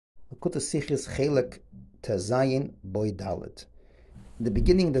Likutei Sichos Chelek Tezayin Boy Dalet. In the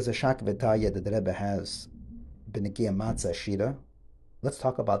beginning, there's a Shak V'Taya that the Rebbe has B'Nekiya Matzah Shira. Let's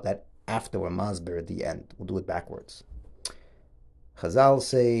talk about that after we're Masber at the end. We'll do it backwards. Chazal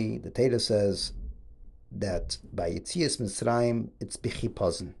say, the Torah says, that by Yitzias Mitzrayim, it's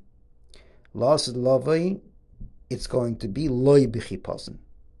B'chipazon. La'asad Lavai, it's going to be Loi B'chipazon.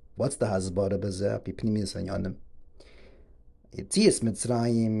 What's the Hasbara B'zeh? Pipnimis Hanyanim. Yitzias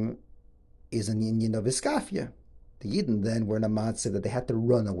Mitzrayim is an Indian of Iskafia. The Yidden then were in a matzah that they had to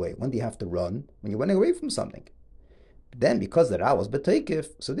run away. When do you have to run? When you're running away from something. But then, because the Ra was B'teikif,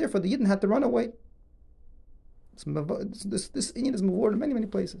 so therefore the Yidden had to run away. This Indian is moved in many, many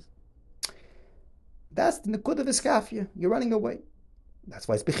places. That's the Nekud of Iskafia. You're running away. That's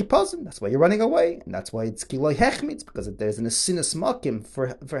why it's B'chipazon. That's why you're running away. And that's why it's Kiloi Hechmitz, because there's an Asinas Makim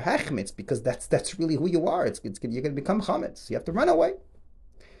for Hechmitz, because that's really who you are. You're going to become Chametz. You have to run away.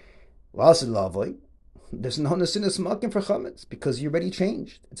 La'asad Lavoi, there's no Asinas Makim for Chametz, because you already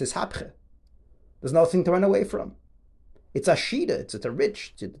changed. It's Ishapche. There's nothing to run away from. It's Ashida. It's a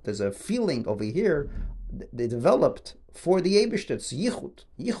rich. There's a feeling over here they developed for the Eibishter. It's Yichud.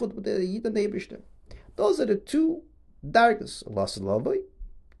 Yichud with the Yid and the Eibishter. Those are the two dargas, La'asad Lavoi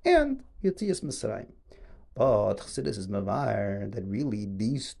and Yitzias Mitzrayim. But Chassidus is mavar that really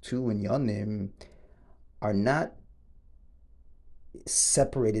these two inyanim are not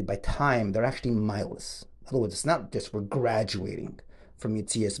separated by time. They're actually miles. In other words, it's not just we're graduating from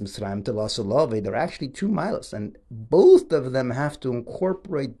Yitzias Mitzrayim to La'asad Lavoi. They're actually 2 miles, and both of them have to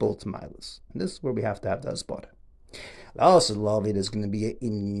incorporate both miles. And this is where we have to have the Hasbara. La'asad Lavoi, there's going to be an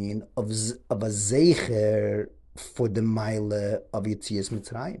inyan of a zeicher for the mile of Yitzias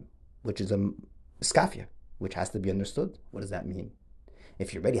Mitzrayim, which is a skafia, which has to be understood. What does that mean?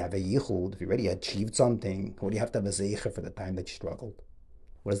 If you already have a yichud, if you already achieved something, what do you have to have a zeicher for the time that you struggled?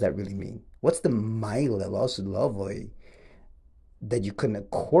 What does that really mean? What's the mile La'asad Lavoi that you can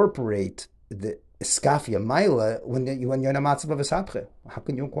incorporate the skafia mile when you're in a matzav of a? How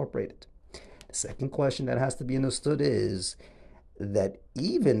can you incorporate it? The second question that has to be understood is that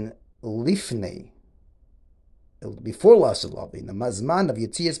even lifnei, before La'asad Lavoi, in the mazman of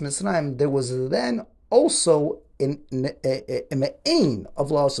Yitzias Mitzrayim, there was then also a me'ain of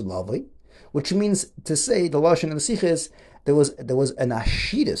La'asad Lavoi, which means to say, the Lashon and the Sichos, there was an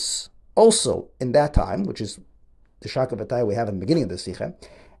ashidus also in that time, which is the Shaka V'Taya we have in the beginning of the Sicha,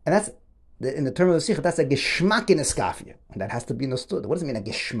 and that's, in the term of the Sicha, that's a geschmack in a skafia, and that has to be understood. What does it mean, a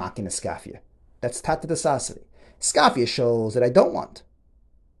geschmack in a skafia? That's Tata de Sasari. Skafia shows that I don't want.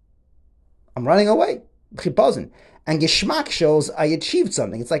 I'm running away. Chipazon. And Geschmack shows I achieved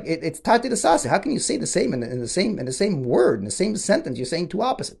something. It's like it's Tata de Sasari. How can you say the same in the same word, in the same sentence? You're saying two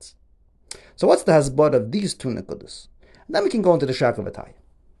opposites. So what's the hasbara of these two nekudas? And then we can go into the Shaka V'Taya.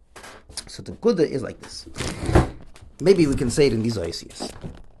 So the Nekuda is like this. Maybe we can say it in these oisias.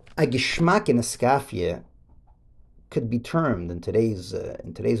 A Geschmack in a skafia could be termed in today's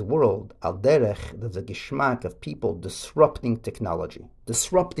world, al derech, there's a geschmack of people disrupting technology,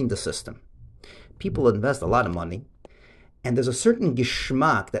 disrupting the system. People invest a lot of money, and there's a certain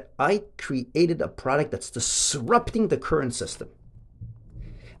geschmack that I created a product that's disrupting the current system.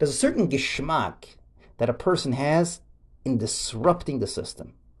 There's a certain geschmack that a person has in disrupting the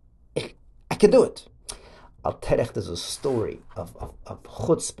system. I can do it. Al terech, there's a story of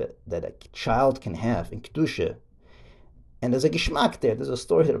chutzpah that a child can have in Kedusha. And there's a geschmack there. There's a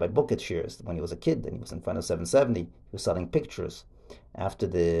story here about Bucket Shears. When he was a kid and he was in front of 770, he was selling pictures after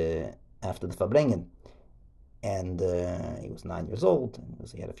the Fabrengen. And he was 9 years old. And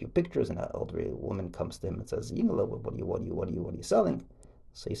he had a few pictures, and an older woman comes to him and says, "Yingala, what are you selling?"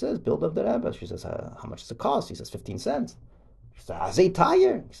 So he says, "Build up the Rebbe." She says, "How much does it cost?" He says, 15 cents. She says, "Azay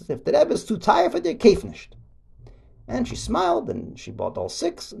tire?" He says, "If the Rebbe is too tired for the keifnisht." And she smiled, and she bought all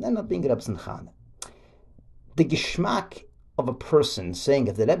 6, and ended up being Rebbe's Nchana. The geschmack of a person saying,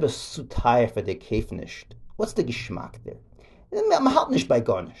 if the Rebbe is too tired for the keifnisht, what's the geschmack there? I'm haltnish by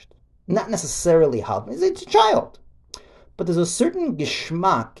garnished. Not necessarily haltnish. It's a child. But there's a certain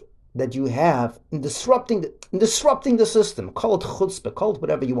geschmack that you have in disrupting the system. Call it chutzpah, call it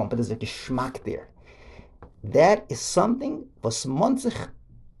whatever you want, but there's a geschmack there. That is something was montzich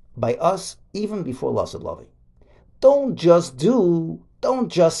by us even before La'asad Lavoi. Don't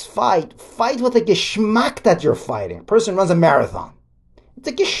just fight. Fight with a geschmack that you're fighting. A person runs a marathon. It's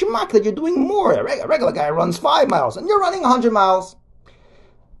a geschmack that you're doing more. A regular guy runs 5 miles, and you're running 100 miles.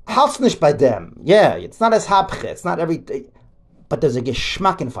 Halfsnish by them. Yeah, it's not as hapche. It's not every day. But there's a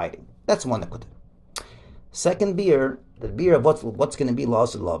geschmack in fighting. That's one nekuda. Second beer, the beer of what's going to be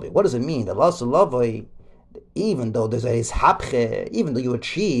La'asad Lavoi. What does it mean? The La'asad Lavoi Even though there's a hapche, even though you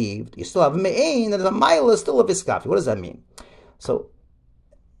achieved, you still have a me'ain, and the mile is still a viskafi. What does that mean? So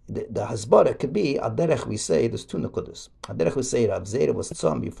the hasbara could be aderech. We say there's two nekudas. Aderech we say Rav Zera was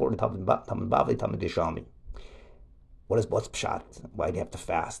tzom before the Talmud Bavli, Talmud Yishalmi. What's pshat? Why do you have to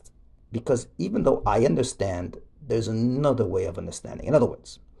fast? Because even though I understand, there's another way of understanding. In other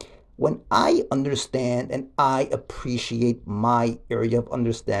words, when I understand and I appreciate my area of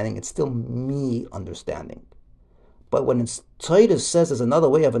understanding, it's still me understanding. But when Titus says there's another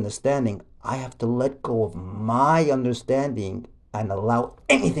way of understanding, I have to let go of my understanding and allow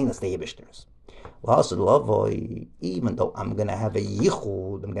anything that's the Yibishter's. Even though I'm going to have a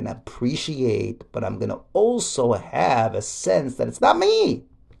yichud, I'm going to appreciate, but I'm going to also have a sense that it's not me.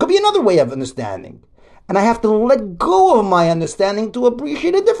 It could be another way of understanding. And I have to let go of my understanding to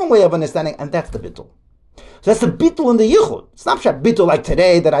appreciate a different way of understanding, and that's the bittul. So that's the bittul in the yichud. It's not bittul like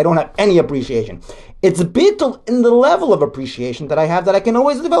today that I don't have any appreciation. It's bittul in the level of appreciation that I have, that I can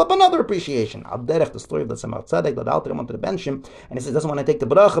always develop another appreciation. Al derech, the story of the Tzemach Tzedek, that Alter went to the benchim, and he says he doesn't want to take the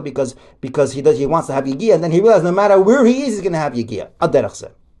bracha because he wants to have yigiyah, and then he realizes no matter where he is, he's going to have yigiyah. Al derech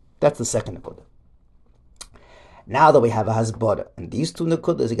said. That's the second nekudah. Now that we have a hasbara, and these two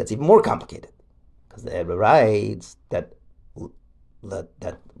nekudas, it gets even more complicated. Because the Rebbe writes that when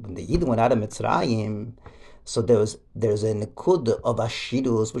the Yidden went out of Mitzrayim, so there's a nekuda of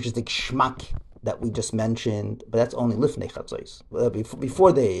ashidus, which is the geshmak that we just mentioned, but that's only lifnei chatzos,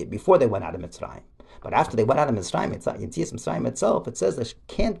 before they went out of Mitzrayim. But after they went out of Mitzrayim, it's not Yetzias Mitzrayim itself. It says there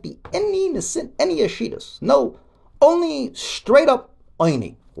can't be any ashidus. No, only straight up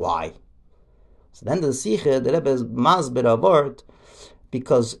oini. Why? So then the Sikha, the Rebbe is masber avort,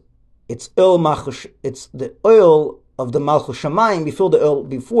 because it's the oil of the Malchus Shamayim before the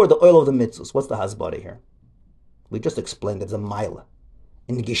oil of the mitzvahs. What's the hasbara here? We just explained there's a mila.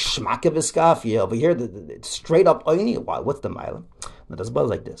 In the Gishmak of Iskafia, over here, it's straight up oini. Why? What's the mila? The hasbara is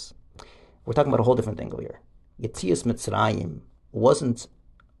like this. We're talking about a whole different thing over here. Yetzias Mitzrayim wasn't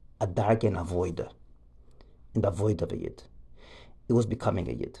a dargen avoida, in the avoid of a yid. It was becoming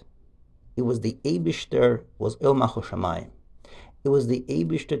a yid. It was the Eibishter, was Il Malchus Shamayim. It was the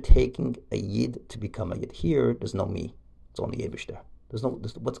Eibishter taking a yid to become a yid. Here, there's no me. It's only Eibishter.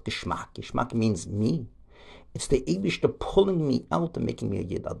 What's Geshmak? Geshmak means me. It's the Eibishter pulling me out and making me a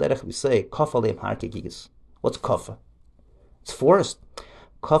yid. Al derech we say, Kafa leim har kegigis. What's Kafa? It's forced.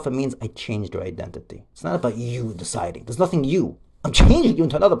 Kafa means I changed your identity. It's not about you deciding. There's nothing you. I'm changing you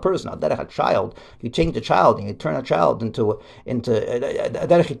into another person. Al derech a child. You change a child and you turn a child into you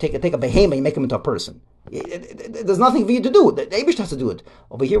take a behemoth and you make him into a person. There's nothing for you to do. The Eibush has to do it.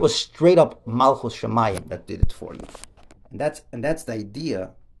 Over here was straight up Malchus Shamayim that did it for you, and that's the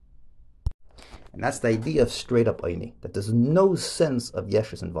idea. And that's the idea of straight up Oini, that there's no sense of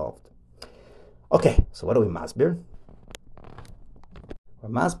Yeshus involved. Okay, so what do we masbir? We're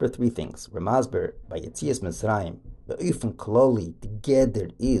masbir three things. We're masbir by Yetzias Mitzrayim. The Ufen Kololi, the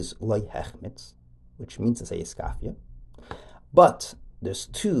Geder is Loy Hechmitz, which means to say Iskafia. But there's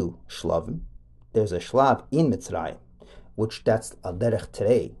two shlavim. There's a shlav in Mitzrayim, which that's al derech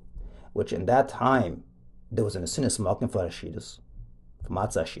terei, which in that time there was an asinus malkin for ashidus, for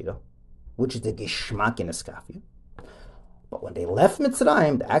matzah ashida, which is the geshmak in Iskafia. But when they left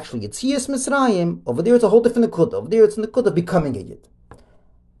Mitzrayim, they actually Yetzias Mitzrayim, over there it's a whole different nekudah. Over there it's a nekudah of becoming a yid.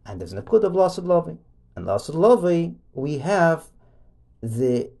 And there's a nekudah of lasud lavi. And lasud lavi, we have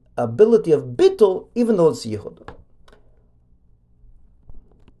the ability of bittul, even though it's yehud.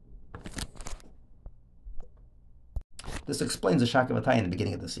 This explains the Shakavatai in the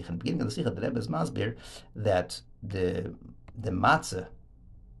beginning of the Sikha. In the beginning of the Sikha, the Rebbe is masbir that the matzah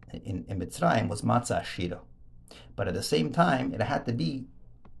in Mitzrayim was matzah ashira. But at the same time, it had to be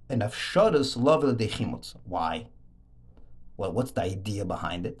an afsharus lavel dechimutz. Why? Well, what's the idea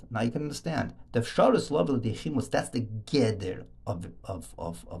behind it? Now you can understand. The afsharus lavel dechimutz, that's the geder of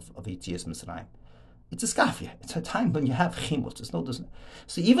Yetzias Mitzrayim. It's a skafia. It's a time when you have chimutz.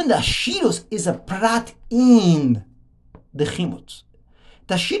 So even the ashirus is a prat in the chimutz.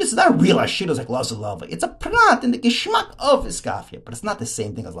 The ashidus is not real ashidus like lasulavi. It's a prat in the geshmak of iskafia, but it's not the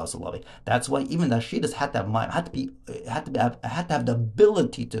same thing as lasulavi. That's why even the ashidus had to have the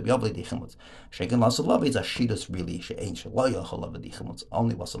ability to be able to do chimutz. Shekin lasulavi is ashidus really she'ain she'lo yachol of the chimutz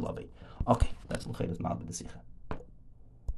only lasulavi. Okay, that's l'chaydas mal b'desicha.